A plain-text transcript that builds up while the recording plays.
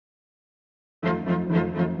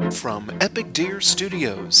From Epic Deer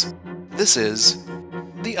Studios, this is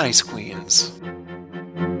The Ice Queens.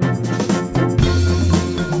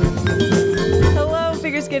 Hello,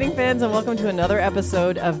 figure skating fans, and welcome to another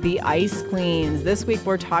episode of The Ice Queens. This week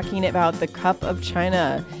we're talking about the Cup of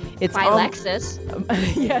China. It's by Lexus.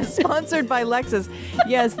 Yes, sponsored by Lexus.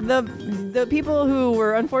 Yes, the people who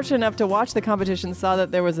were unfortunate enough to watch the competition saw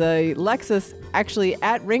that there was a Lexus actually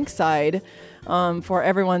at rinkside for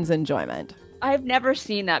everyone's enjoyment. I've never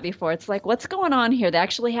seen that before. It's like, what's going on here? They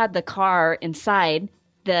actually had the car inside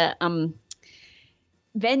the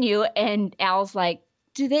venue, and Al's like,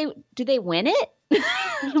 do they win it?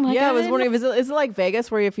 Like, yeah, I was wondering, is it like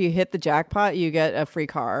Vegas where if you hit the jackpot, you get a free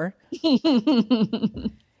car?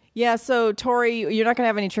 Yeah, so Tori, you're not going to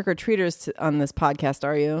have any trick-or-treaters on this podcast,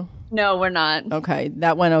 are you? No, we're not. Okay,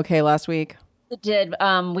 that went okay last week? It did.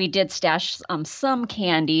 We did stash some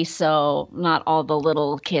candy, so not all the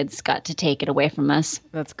little kids got to take it away from us.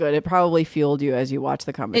 That's good. It probably fueled you as you watched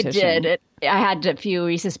the competition. It did. I had a few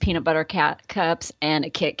Reese's peanut butter cups and a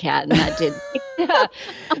Kit Kat, and that did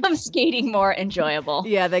skating more enjoyable.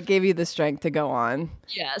 Yeah, that gave you the strength to go on.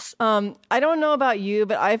 Yes. I don't know about you,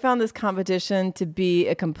 but I found this competition to be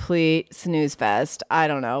a complete snooze fest. I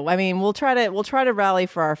don't know. I mean, we'll try to rally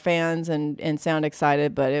for our fans and sound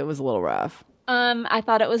excited, but it was a little rough. I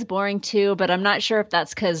thought it was boring too, but I'm not sure if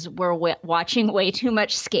that's because we're watching way too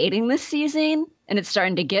much skating this season and it's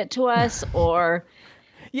starting to get to us, or...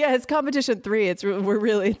 Yeah, it's competition 3. We're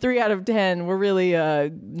really 3 out of 10. We're really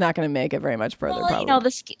not going to make it very much further. Well,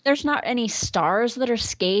 probably. There's not any stars that are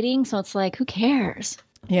skating, so it's like, who cares?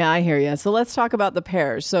 Yeah, I hear you. So let's talk about the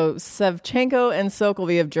pairs. So Savchenko and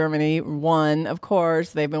Szolkowy of Germany won, of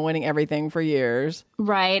course. They've been winning everything for years.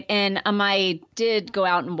 Right. And I did go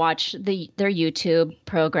out and watch their YouTube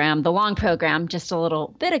program, the long program, just a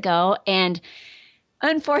little bit ago. And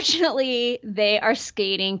unfortunately, they are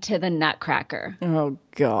skating to the Nutcracker. Oh,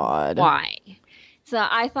 God. Why? So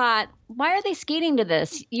I thought, why are they skating to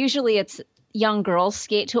this? Usually it's young girls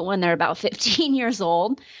skate to it when they're about 15 years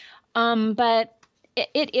old. But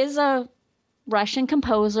it is a Russian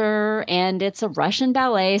composer and it's a Russian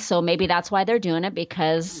ballet, so maybe that's why they're doing it,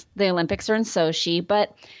 because the Olympics are in Sochi.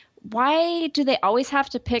 But why do they always have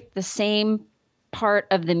to pick the same part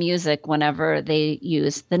of the music whenever they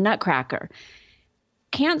use the Nutcracker?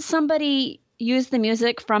 Can't somebody use the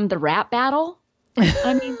music from the rap battle?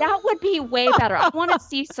 I mean, that would be way better. I want to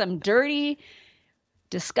see some dirty,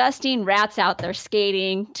 disgusting rats out there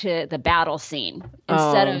skating to the battle scene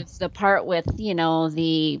instead of the part with,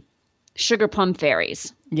 the sugar plum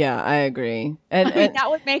fairies. Yeah, I agree. And that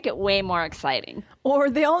would make it way more exciting. Or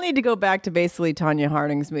they all need to go back to basically Tanya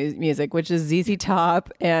Harding's music, which is ZZ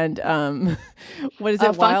Top and what is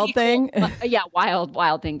it, Wild Thing? Yeah,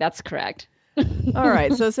 Wild Thing. That's correct. All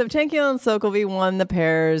right. So Savchenko and Szolkowy won the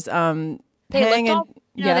pairs.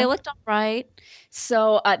 They looked all right.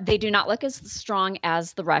 So they do not look as strong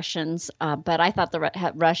as the Russians, but I thought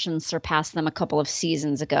the Russians surpassed them a couple of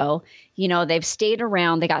seasons ago. They've stayed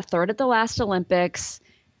around. They got third at the last Olympics,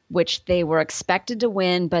 which they were expected to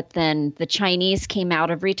win, but then the Chinese came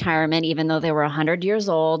out of retirement, even though they were 100 years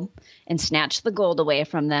old, and snatched the gold away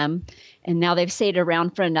from them. And now they've stayed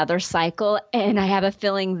around for another cycle, and I have a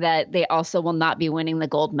feeling that they also will not be winning the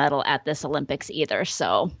gold medal at this Olympics either.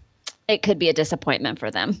 So it could be a disappointment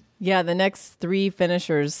for them. Yeah, the next 3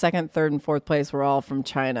 finishers, 2nd, 3rd, and 4th place, were all from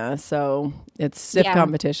China. So it's stiff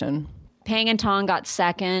competition. Peng and Tong got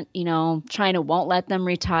 2nd. China won't let them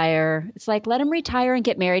retire. It's like, let them retire and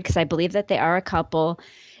get married, because I believe that they are a couple.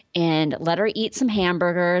 And let her eat some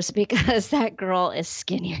hamburgers, because that girl is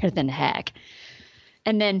skinnier than heck.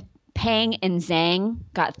 And then Peng and Zhang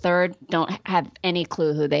got 3rd, don't have any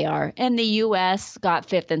clue who they are. And the U.S. got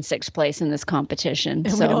 5th and 6th place in this competition.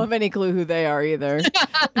 And we don't have any clue who they are either.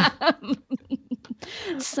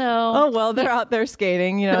 They're out there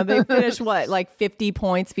skating. They finished, like 50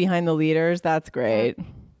 points behind the leaders? That's great.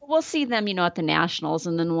 We'll see them, at the Nationals,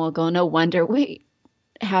 and then we'll go, no wonder we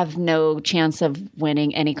have no chance of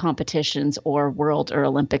winning any competitions or world or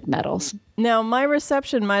Olympic medals. Now, my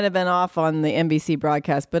reception might have been off on the NBC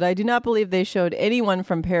broadcast, but I do not believe they showed anyone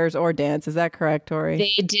from pairs or dance. Is that correct, Tori?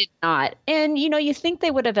 They did not. And, you think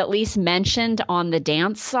they would have at least mentioned on the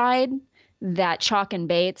dance side that Chock and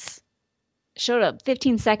Bates showed a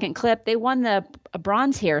 15-second clip. They won a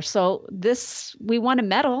bronze here. So we won a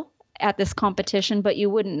medal at this competition, but you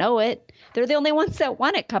wouldn't know it. They're the only ones that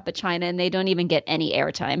won at Cup of China, and they don't even get any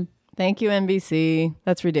airtime. Thank you, NBC.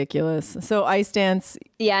 That's ridiculous. So ice dance.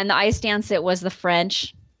 Yeah, in the ice dance, it was the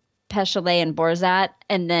French, Péchalat and Bourzat,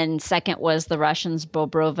 and then second was the Russians,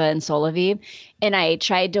 Bobrova and Soloviev. And I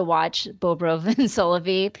tried to watch Bobrova and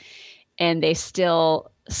Soloviev, and they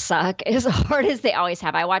still suck as hard as they always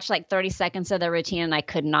have. I watched like 30 seconds of their routine and I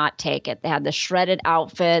could not take it. They had the shredded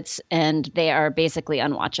outfits and they are basically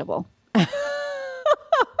unwatchable.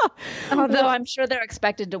 Although I'm sure they're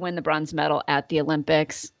expected to win the bronze medal at the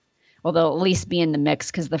Olympics, although at least be in the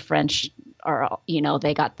mix because the French are,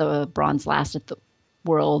 they got the bronze last at the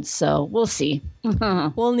World, so we'll see.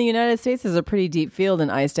 Well, in the United States, there's a pretty deep field in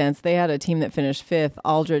ice dance. They had a team that finished fifth,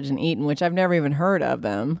 Aldridge and Eaton, which I've never even heard of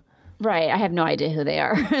them. Right. I have no idea who they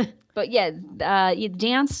are. But yeah,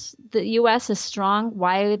 dance, the U.S. is strong.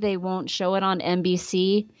 Why they won't show it on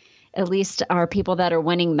NBC, at least are people that are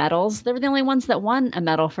winning medals. They're the only ones that won a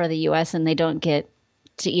medal for the U.S. and they don't get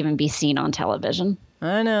to even be seen on television.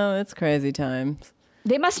 I know. It's crazy times.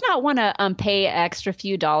 They must not want to pay extra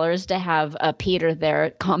few dollars to have Peter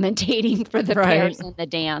there commentating for the pairs in the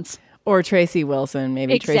dance. Or Tracy Wilson,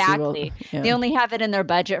 maybe. Exactly. Tracy Wilson. Yeah. They only have it in their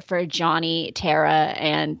budget for Johnny, Tara,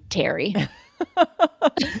 and Terry.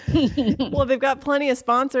 Well, they've got plenty of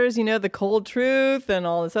sponsors, the Cold Truth and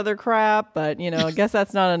all this other crap. But, I guess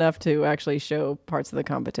that's not enough to actually show parts of the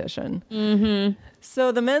competition. Mm-hmm.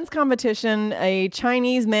 So the men's competition, a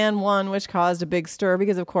Chinese man won, which caused a big stir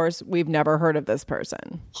because, of course, we've never heard of this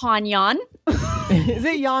person. Han Yan. Is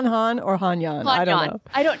it Yan Han or Han Yan? I don't know.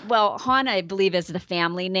 Well, Han, I believe, is the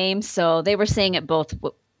family name. So they were saying it both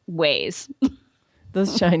ways.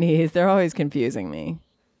 Those Chinese, they're always confusing me.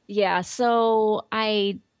 Yeah, so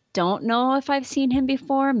I don't know if I've seen him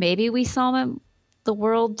before. Maybe we saw him the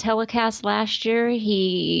world telecast last year.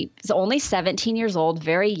 He is only 17 years old,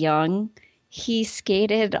 very young. He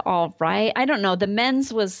skated all right. I don't know. The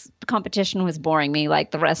men's competition was boring me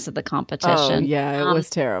like the rest of the competition. Oh, yeah, it was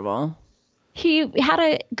terrible. He had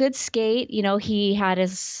a good skate. He had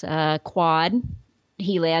his quad.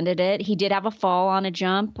 He landed it. He did have a fall on a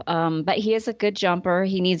jump, but he is a good jumper.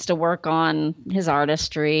 He needs to work on his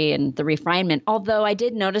artistry and the refinement. Although I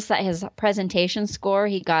did notice that his presentation score,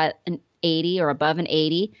 he got an 80 or above an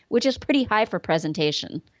 80, which is pretty high for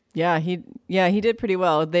presentation. Yeah, he did pretty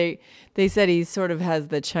well. They said he sort of has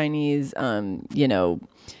the Chinese, of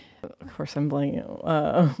course I'm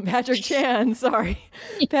blanking. Patrick Chan, sorry.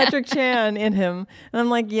 Yeah. Patrick Chan in him. And I'm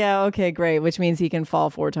like, yeah, okay, great. Which means he can fall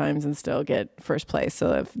 4 times and still get first place.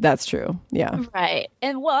 So if that's true. Yeah. Right.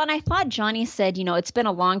 And I thought Johnny said, it's been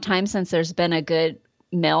a long time since there's been a good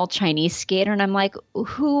male Chinese skater. And I'm like,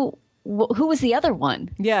 who was the other one?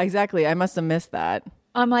 Yeah, exactly. I must have missed that.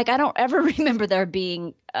 I'm like, I don't ever remember there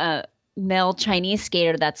being a male Chinese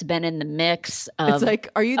skater that's been in the mix of. It's like,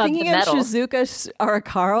 are you thinking of Shizuka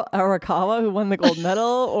Arakawa, who won the gold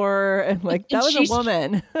medal, that was a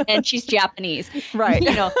woman, and she's Japanese, right?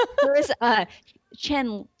 There's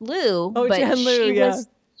Chen Lu. Oh, Chen Lu, yeah.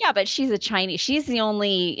 Yeah, but she's a Chinese. She's the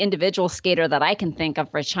only individual skater that I can think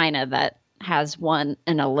of for China that has won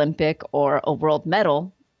an Olympic or a world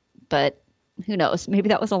medal, but. Who knows? Maybe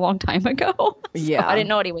that was a long time ago. Yeah. I didn't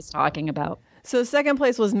know what he was talking about. So second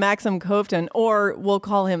place was Maxim Kovtun, or we'll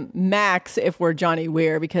call him Max if we're Johnny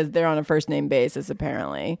Weir, because they're on a first name basis,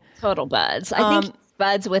 apparently. Total buds. I think he's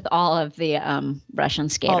buds with all of the Russian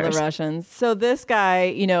skaters. All the Russians. So this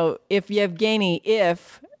guy, if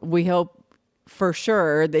we hope for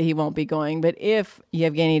sure that he won't be going, but if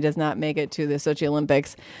Yevgeny does not make it to the Sochi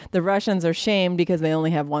Olympics, the Russians are shamed because they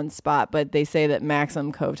only have one spot, but they say that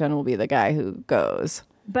Maxim Kovtun will be the guy who goes.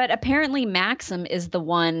 But apparently Maxim is the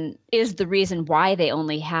reason why they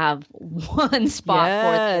only have one spot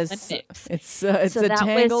for the Olympics. It's a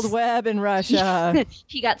tangled web in Russia.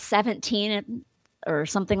 He got 17 or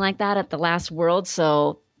something like that at the last World,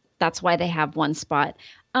 so that's why they have one spot.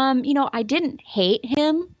 I didn't hate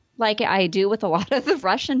him like I do with a lot of the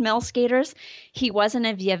Russian male skaters. He wasn't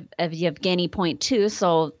of Yevgeny point 2,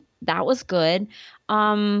 so that was good.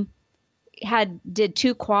 Did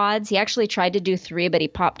 2 quads. He actually tried to do 3, but he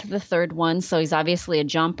popped the third one, so he's obviously a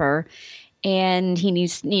jumper. And he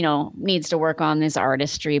needs to work on his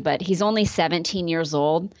artistry, but he's only 17 years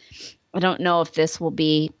old. I don't know if this will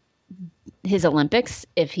be his Olympics,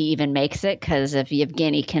 if he even makes it, because if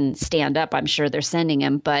Yevgeny can stand up, I'm sure they're sending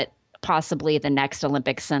him, but possibly the next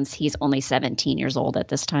Olympics since he's only 17 years old at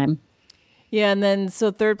this time. Yeah, and then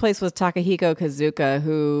so third place was Takahiko Kazuka,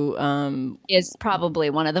 who is probably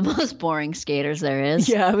one of the most boring skaters there is.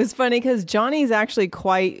 Yeah, it was funny because Johnny's actually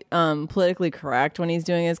quite politically correct when he's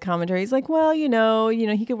doing his commentary. He's like, well,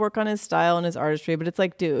 he could work on his style and his artistry, but it's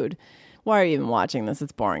like, dude, why are you even watching this?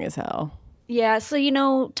 It's boring as hell. Yeah, so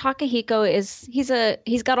Takahiko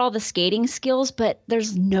he's got all the skating skills, but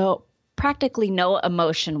there's practically no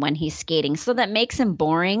emotion when he's skating, so that makes him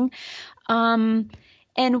boring.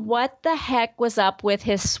 And what the heck was up with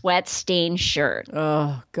his sweat-stained shirt?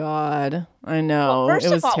 Oh, God. I know. Well, first it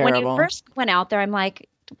was of all, terrible. when he first went out there, I'm like,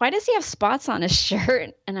 why does he have spots on his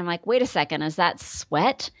shirt? And I'm like, wait a second, is that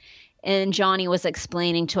sweat? And Johnny was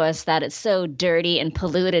explaining to us that it's so dirty and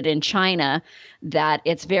polluted in China that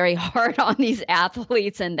it's very hard on these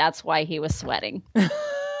athletes, and that's why he was sweating.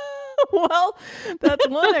 Well, that's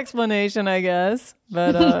one explanation, I guess.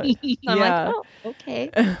 But I'm yeah. like, oh, okay.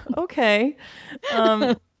 Okay.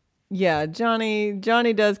 Yeah,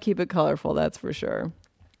 Johnny does keep it colorful, that's for sure.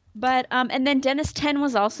 But and then Dennis Ten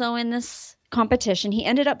was also in this competition. He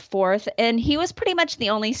ended up fourth, and he was pretty much the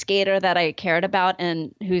only skater that I cared about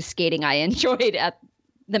and whose skating I enjoyed at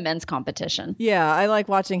the men's competition. Yeah, I like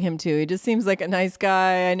watching him too. He just seems like a nice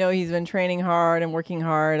guy. I know he's been training hard and working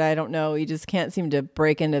hard. I don't know. He just can't seem to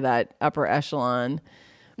break into that upper echelon.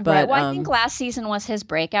 But right. Well, I think last season was his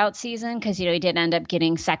breakout season because, he did end up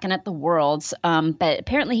getting second at the Worlds. But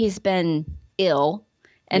apparently he's been ill.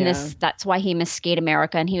 And that's why he missed Skate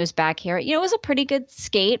America, and he was back here. It was a pretty good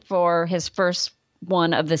skate for his first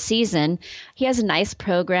one of the season. He has a nice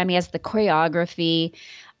program. He has the choreography.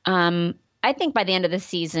 I think by the end of the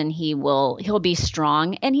season, he'll be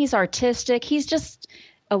strong, and he's artistic. He's just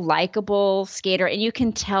a likable skater, and you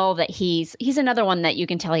can tell that he's another one that you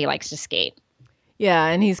can tell he likes to skate. Yeah,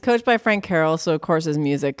 and he's coached by Frank Carroll, so of course his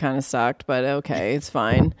music kind of sucked, but okay, it's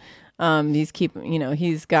fine.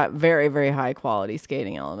 He's got very, very high quality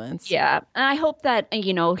skating elements. Yeah. And I hope that,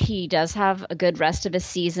 he does have a good rest of his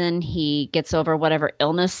season. He gets over whatever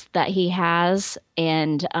illness that he has,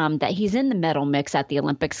 and that he's in the medal mix at the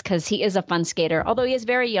Olympics because he is a fun skater. Although he is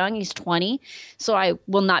very young, he's 20. So I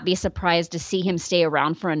will not be surprised to see him stay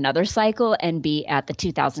around for another cycle and be at the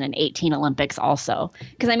 2018 Olympics also.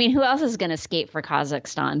 Because, who else is going to skate for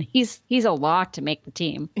Kazakhstan? He's a lock to make the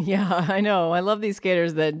team. Yeah, I know. I love these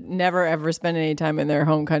skaters that never, ever spend any time in their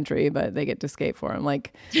home country, but they get to skate for him.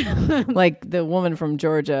 Like the woman from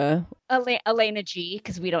Georgia. Elena G,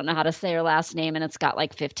 because we don't know how to say her last name, and it's got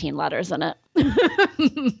like 15 letters in it.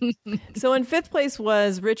 So in fifth place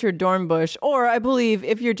was Richard Dornbush, or I believe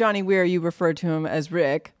if you're Johnny Weir, you refer to him as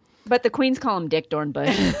Rick. But the Queens call him Dick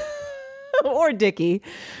Dornbush. Or Dickie.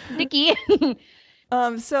 Dickie.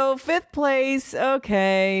 So fifth place,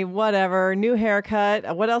 okay, whatever. New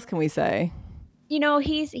haircut. What else can we say?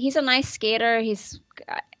 He's a nice skater.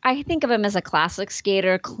 I think of him as a classic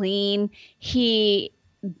skater, clean. He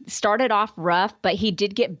started off rough, but he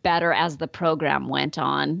did get better as the program went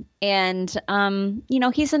on. And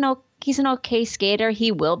he's an okay skater.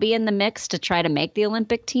 He will be in the mix to try to make the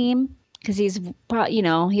Olympic team because he's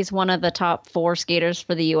one of the top 4 skaters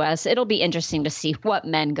for the U.S. It'll be interesting to see what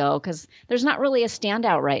men go because there's not really a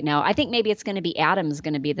standout right now. I think maybe it's going to be Adams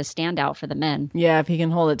going to be the standout for the men. Yeah, if he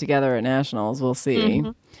can hold it together at nationals, we'll see.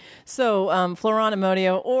 Mm-hmm. So Florent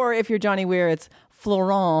Amodio, or if you're Johnny Weir, it's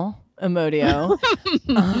Florent Amodio.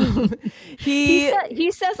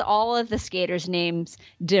 He says all of the skaters' names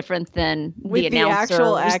different than with the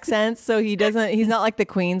actual accents. So he's not like the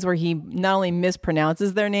Queens where he not only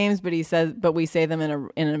mispronounces their names, but we say them in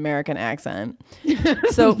an American accent.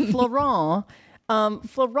 So Florent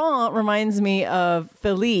reminds me of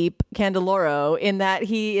Philippe Candeloro in that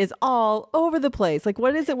he is all over the place. Like,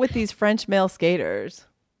 what is it with these French male skaters?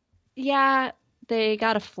 Yeah, they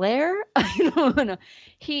got a flair. I don't know.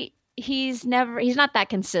 He's not that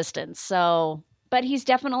consistent. So, but he's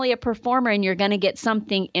definitely a performer, and you're going to get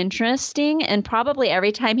something interesting. And probably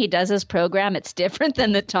every time he does his program, it's different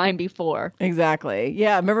than the time before. Exactly.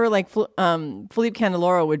 Yeah. Remember, like Philippe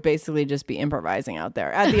Candeloro would basically just be improvising out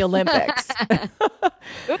there at the Olympics.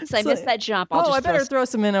 Oops, I missed that jump. I better throw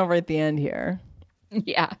some in over at the end here.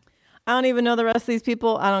 Yeah. I don't even know the rest of these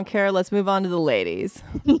people. I don't care. Let's move on to the ladies.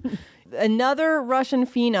 Another Russian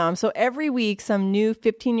phenom. So every week, some new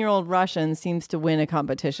 15-year-old Russian seems to win a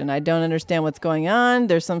competition. I don't understand what's going on.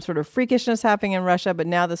 There's some sort of freakishness happening in Russia, but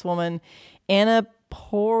now this woman, Anna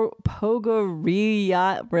Pogorelaya,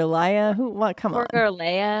 come on.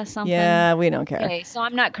 Pogorelaya, something? Yeah, we don't care. Okay, so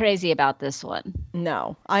I'm not crazy about this one.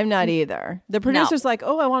 No, I'm not either. The producer's like,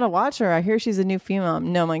 I want to watch her. I hear she's a new phenom.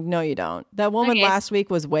 No, I'm like, no, you don't. That woman last week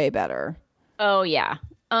was way better. Oh, yeah.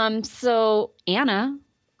 So Anna,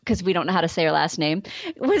 because we don't know how to say her last name,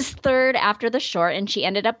 was third after the short, and she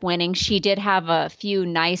ended up winning. She did have a few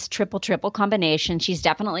nice triple combinations. She's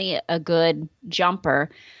definitely a good jumper,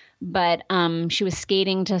 but she was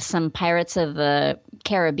skating to some Pirates of the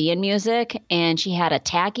Caribbean music, and she had a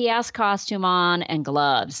tacky-ass costume on and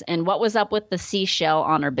gloves. And what was up with the seashell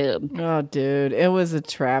on her boob? Oh, dude, it was a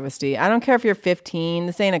travesty. I don't care if you're 15.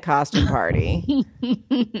 This ain't a costume party.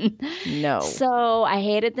 No. So I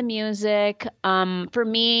hated the music. For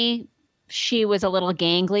me, she was a little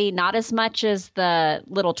gangly, not as much as the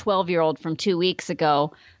little 12-year-old from 2 weeks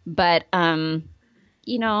ago, but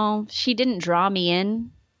she didn't draw me in.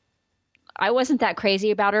 I wasn't that crazy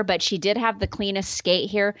about her, but she did have the cleanest skate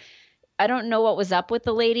here. I don't know what was up with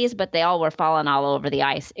the ladies, but they all were falling all over the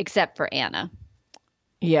ice, except for Anna.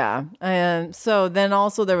 Yeah. And so then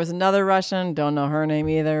also there was another Russian, don't know her name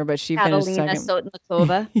either, but she finished second.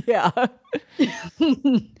 Sotnikova. Yeah.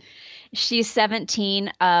 She's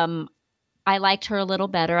 17. I liked her a little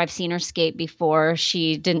better. I've seen her skate before.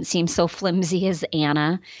 She didn't seem so flimsy as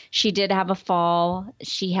Anna. She did have a fall.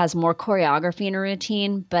 She has more choreography in her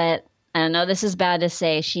routine, but I know this is bad to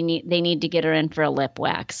say. They need to get her in for a lip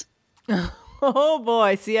wax. Oh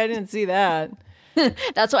boy. See, I didn't see that.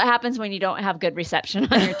 That's what happens when you don't have good reception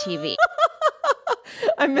on your TV.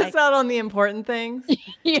 I miss out on the important things.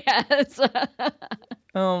 Yes.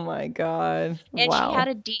 Oh my God. And wow.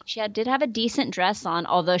 She did have a decent dress on,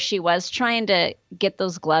 although she was trying to get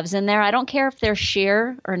those gloves in there. I don't care if they're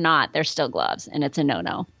sheer or not. They're still gloves, and it's a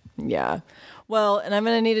no-no. Yeah. Well, and I'm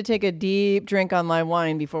going to need to take a deep drink on my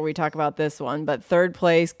wine before we talk about this one. But third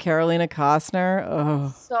place, Karolina Kostner.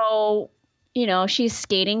 Oh. So, she's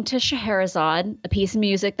skating to Scheherazade, a piece of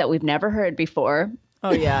music that we've never heard before.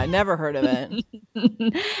 Oh, yeah. Never heard of it.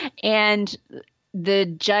 And the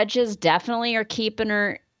judges definitely are keeping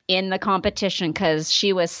her in the competition because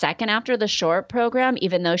she was second after the short program,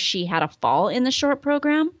 even though she had a fall in the short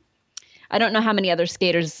program. I don't know how many other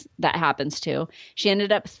skaters that happens to. She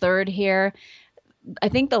ended up third here. I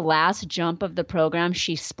think the last jump of the program,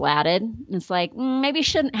 she splatted. It's like, maybe you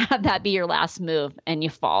shouldn't have that be your last move and you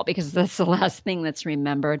fall because that's the last thing that's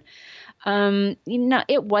remembered.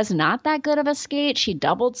 It was not that good of a skate. She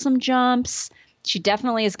doubled some jumps. She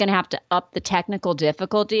definitely is going to have to up the technical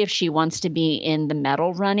difficulty if she wants to be in the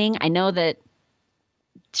medal running. I know that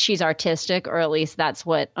she's artistic, or at least that's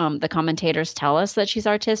what the commentators tell us, that she's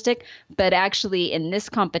artistic. But actually in this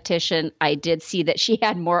competition, I did see that she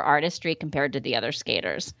had more artistry compared to the other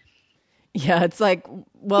skaters. Yeah, it's like,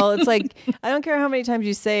 I don't care how many times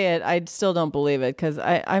you say it, I still don't believe it because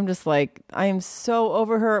I'm just like, I am so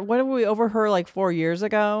over her. When were we over her, like 4 years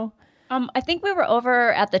ago? I think we were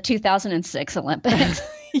over at the 2006 Olympics.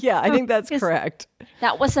 Yeah, I think that's correct.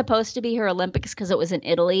 That was supposed to be her Olympics because it was in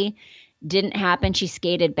Italy. Didn't happen. She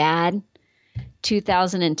skated bad.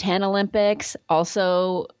 2010 Olympics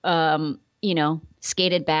also,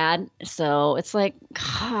 skated bad. So it's like,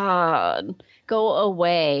 God, go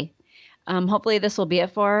away. Hopefully this will be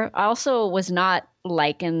it for her. I also was not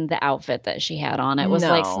liking the outfit that she had on. It was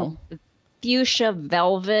like some fuchsia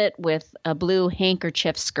velvet with a blue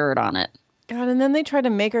handkerchief skirt on it. God, and then they try to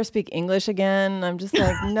make her speak English again. I'm just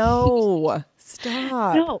like, no,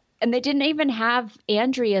 stop. No, and they didn't even have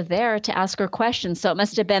Andrea there to ask her questions. So it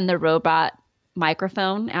must have been the robot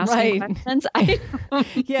microphone asking questions.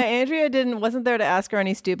 Yeah, Andrea wasn't there to ask her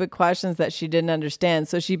any stupid questions that she didn't understand.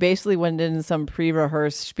 So she basically went into some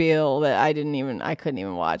pre-rehearsed spiel that I couldn't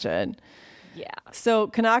even watch it. Yeah. So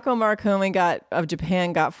Kanako Marukumi of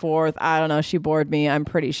Japan got fourth. I don't know. She bored me. I'm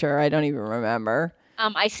pretty sure. I don't even remember.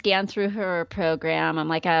 I scanned through her program. I'm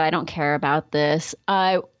like, I don't care about this.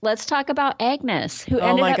 Let's talk about Agnes, who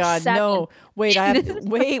ended up second. No. Wait,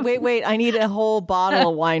 wait. I need a whole bottle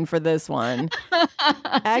of wine for this one.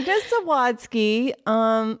 Agnes Zawadsky.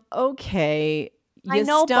 Okay. You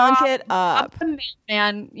stunk it up. The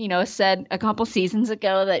man, said a couple seasons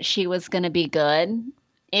ago that she was going to be good.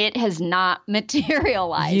 It has not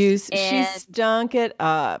materialized. She stunk it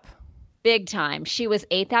up. Big time. She was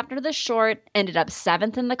 8th after the short, ended up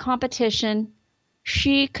 7th in the competition.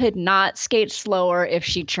 She could not skate slower if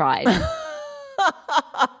she tried.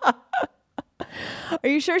 Are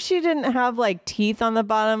you sure she didn't have like teeth on the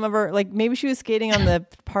bottom of her? Like maybe she was skating on the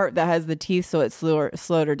part that has the teeth so it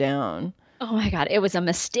slowed her down. Oh my God. It was a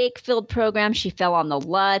mistake-filled program. She fell on the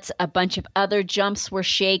Lutz. A bunch of other jumps were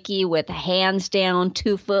shaky with hands down,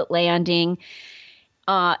 2-foot landing.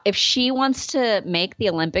 If she wants to make the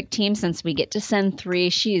Olympic team, since we get to send 3,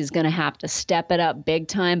 she's going to have to step it up big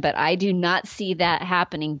time. But I do not see that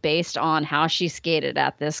happening based on how she skated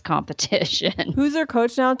at this competition. Who's her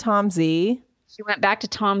coach now? Tom Z? She went back to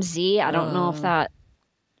Tom Z. I don't know if that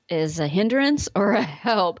is a hindrance or a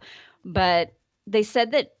help, but they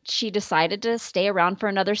said that she decided to stay around for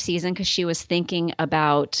another season because she was thinking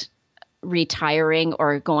about retiring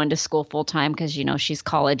or going to school full time because, she's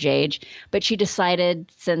college age. But she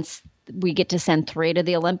decided since we get to send 3 to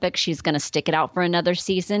the Olympics, she's going to stick it out for another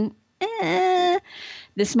season.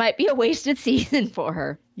 This might be a wasted season for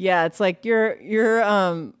her. Yeah, it's like you're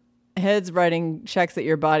heads writing checks that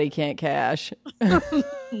your body can't cash.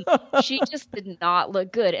 She just did not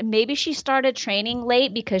look good. And maybe she started training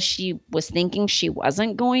late because she was thinking she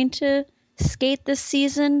wasn't going to skate this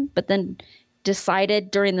season, but then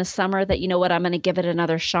decided during the summer that, you know what, I'm going to give it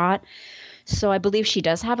another shot. So I believe she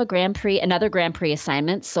does have another Grand Prix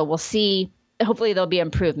assignment. So we'll see. Hopefully there'll be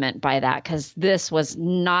improvement by that, because this was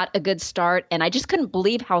not a good start. And I just couldn't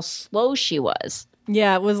believe how slow she was.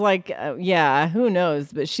 Yeah, it was like, who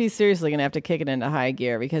knows? But she's seriously going to have to kick it into high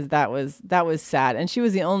gear, because that was sad. And she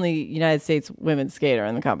was the only United States women's skater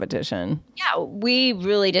in the competition. Yeah, we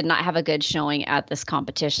really did not have a good showing at this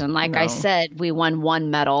competition. Like I said, we won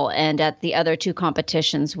 1 medal, and at the other 2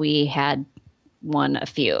 competitions, we had won a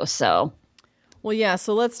few. So... Well, yeah,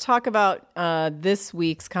 so let's talk about this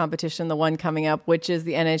week's competition, the one coming up, which is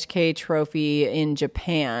the NHK Trophy in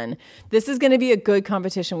Japan. This is going to be a good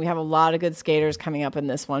competition. We have a lot of good skaters coming up in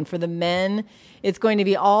this one. For the men, it's going to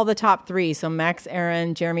be all the top 3. So Max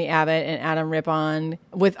Aaron, Jeremy Abbott, and Adam Rippon,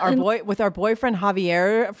 with our boyfriend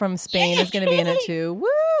Javier from Spain is going to be in it too. Woo!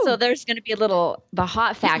 So there's going to be the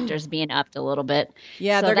hot factors being upped a little bit.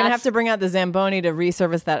 Yeah, so they're going to have to bring out the Zamboni to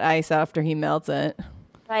resurface that ice after he melts it.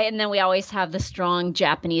 Right, and then we always have the strong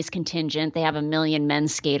Japanese contingent. They have 1 million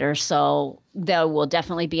men's skaters, so they will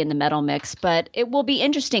definitely be in the medal mix. But it will be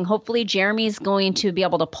interesting. Hopefully Jeremy's going to be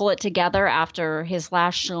able to pull it together after his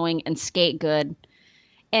last showing and skate good.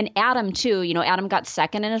 And Adam, too. You know, Adam got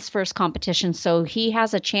second in his first competition, so he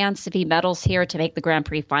has a chance, if he medals here, to make the Grand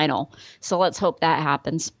Prix final. So let's hope that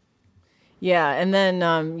happens. Yeah, and then,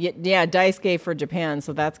 Daisuke for Japan,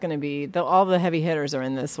 so that's going to be, all the heavy hitters are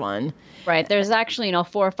in this one. Right, there's actually, 4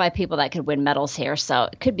 or 5 people that could win medals here, so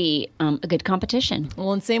it could be a good competition.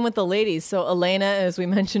 Well, and same with the ladies. So Elena, as we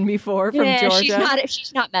mentioned before, from Georgia.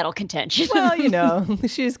 She's not medal contention. Well,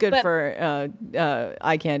 she's good for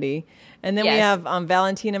eye candy. And then we have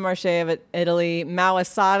Valentina Marche of Italy. Mao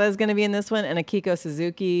Asada is going to be in this one, and Akiko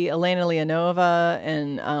Suzuki, Elena Leonova,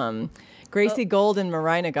 and... Gracie Gold and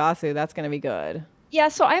Mirai Nagasu. That's going to be good. Yeah,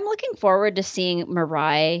 so I'm looking forward to seeing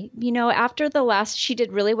Mirai. After she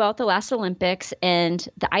did really well at the last Olympics, and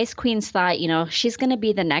the Ice Queens thought, she's going to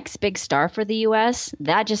be the next big star for the U.S.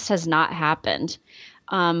 That just has not happened.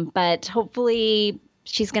 But hopefully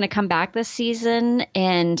she's going to come back this season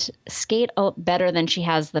and skate better than she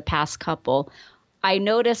has the past couple. I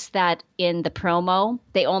noticed that in the promo,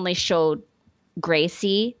 they only showed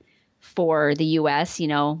Gracie for the U.S.,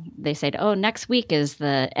 they said, next week is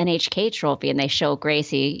the NHK Trophy, and they show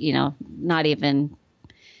Gracie, not even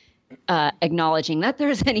acknowledging that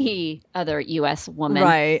there's any other U.S. woman.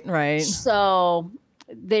 Right. So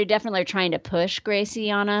they definitely are trying to push Gracie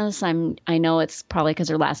on us. I know it's probably because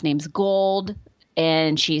her last name's Gold,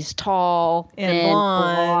 and she's tall and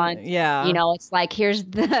blonde. Yeah. It's like, here's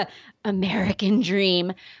the American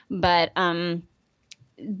dream. But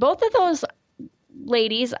both of those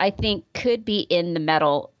ladies, I think, could be in the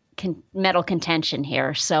medal contention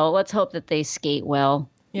here. So let's hope that they skate well.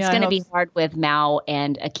 Yeah, it's going to be hard with Mao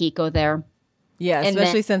and Akiko there. Yeah,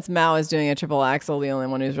 especially since Mao is doing a triple axel, the only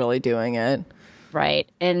one who's really doing it. Right.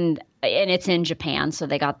 And it's in Japan, so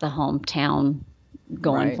they got the hometown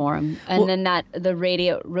going for him. And then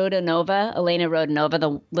Elena Rodionova,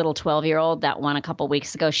 the little 12-year-old that won a couple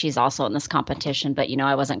weeks ago, she's also in this competition, but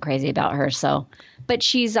I wasn't crazy about her. So, but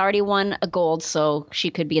she's already won a gold, so she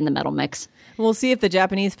could be in the medal mix. We'll see if the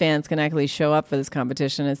Japanese fans can actually show up for this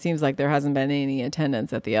competition. It seems like there hasn't been any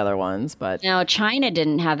attendance at the other ones, but no, China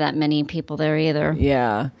didn't have that many people there either.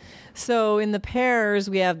 Yeah. So in the pairs,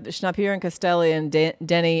 we have Schnappier and Castelli and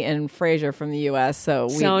Denny and Fraser from the U.S. So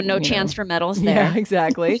no chance for medals there. Yeah,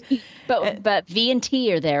 exactly. but V and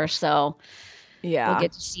T are there, so yeah, we'll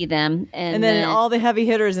get to see them. And then all the heavy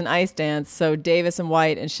hitters in ice dance. So Davis and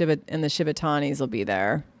White and the Shibatanis will be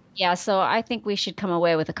there. Yeah, so I think we should come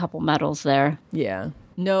away with a couple medals there. Yeah.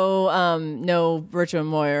 No Virtue and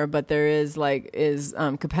Moyer, but there is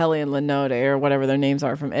Capelli and Linote, or whatever their names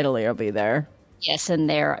are, from Italy, will be there. Yes, and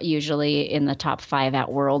they're usually in the top 5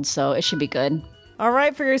 at Worlds, so it should be good. All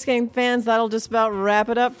right, figure skating fans, that'll just about wrap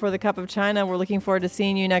it up for the Cup of China. We're looking forward to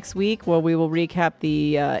seeing you next week, where we will recap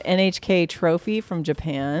the NHK Trophy from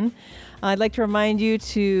Japan. I'd like to remind you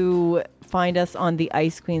to find us on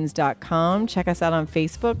theicequeens.com. Check us out on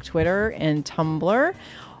Facebook, Twitter, and Tumblr.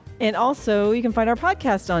 And also, you can find our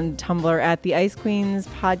podcast on Tumblr at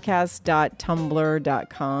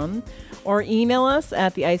theicequeenspodcast.tumblr.com, or email us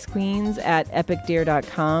at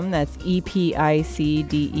theicequeens@epicdeer.com. That's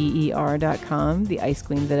EPICDEER.com,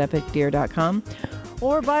 theicequeens@epicdeer.com.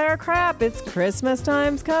 or buy our crap. It's Christmas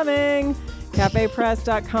time's coming.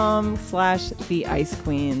 cafepress.com/The Ice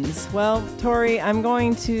Queens. Well, Tori, I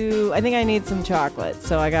think I need some chocolate,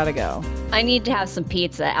 so I gotta go. I need to have some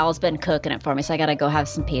pizza. Al's been cooking it for me, so I gotta go have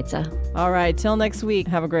some pizza. All right, till next week.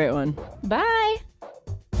 Have a great one. Bye.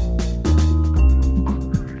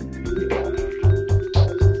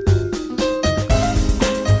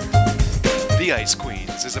 The Ice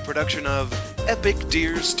Queens is a production of Epic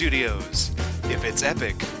Deer Studios. If it's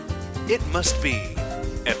epic, it must be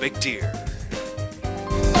Epic Deer.